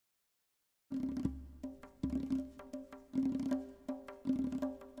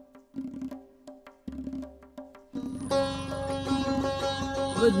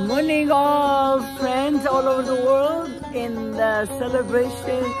Good morning, all friends all over the world. In the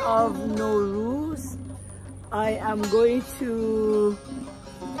celebration of No Rouz, I am going to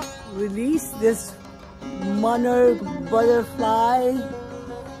release this monarch butterfly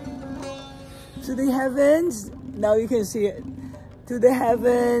to the heavens. Now you can see it. To the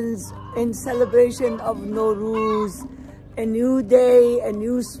heavens in celebration of No Rouz. A new day, a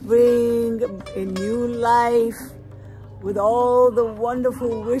new spring, a new life, with all the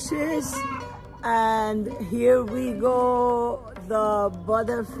wonderful wishes. And here we go, the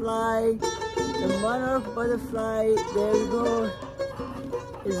butterfly, the monarch butterfly, there we go,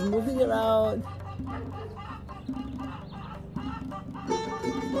 is moving around.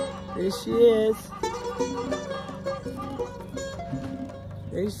 There she is.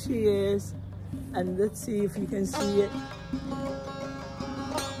 There she is. And let's see if you can see it.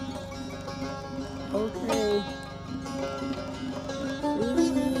 Okay.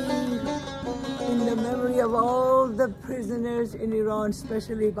 In the memory of all the prisoners in Iran,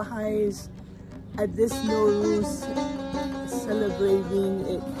 especially Baha'is, at this Nowruz, celebrating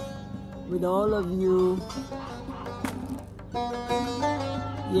it with all of you.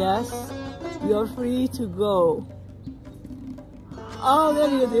 Yes, you're free to go. Oh,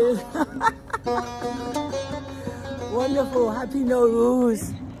 there it is. Wonderful, happy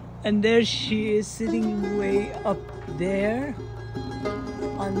Nowruz. And there she is sitting way up there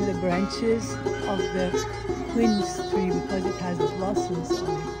on the branches of the quince tree because it has blossoms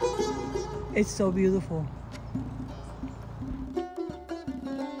on it. It's so beautiful.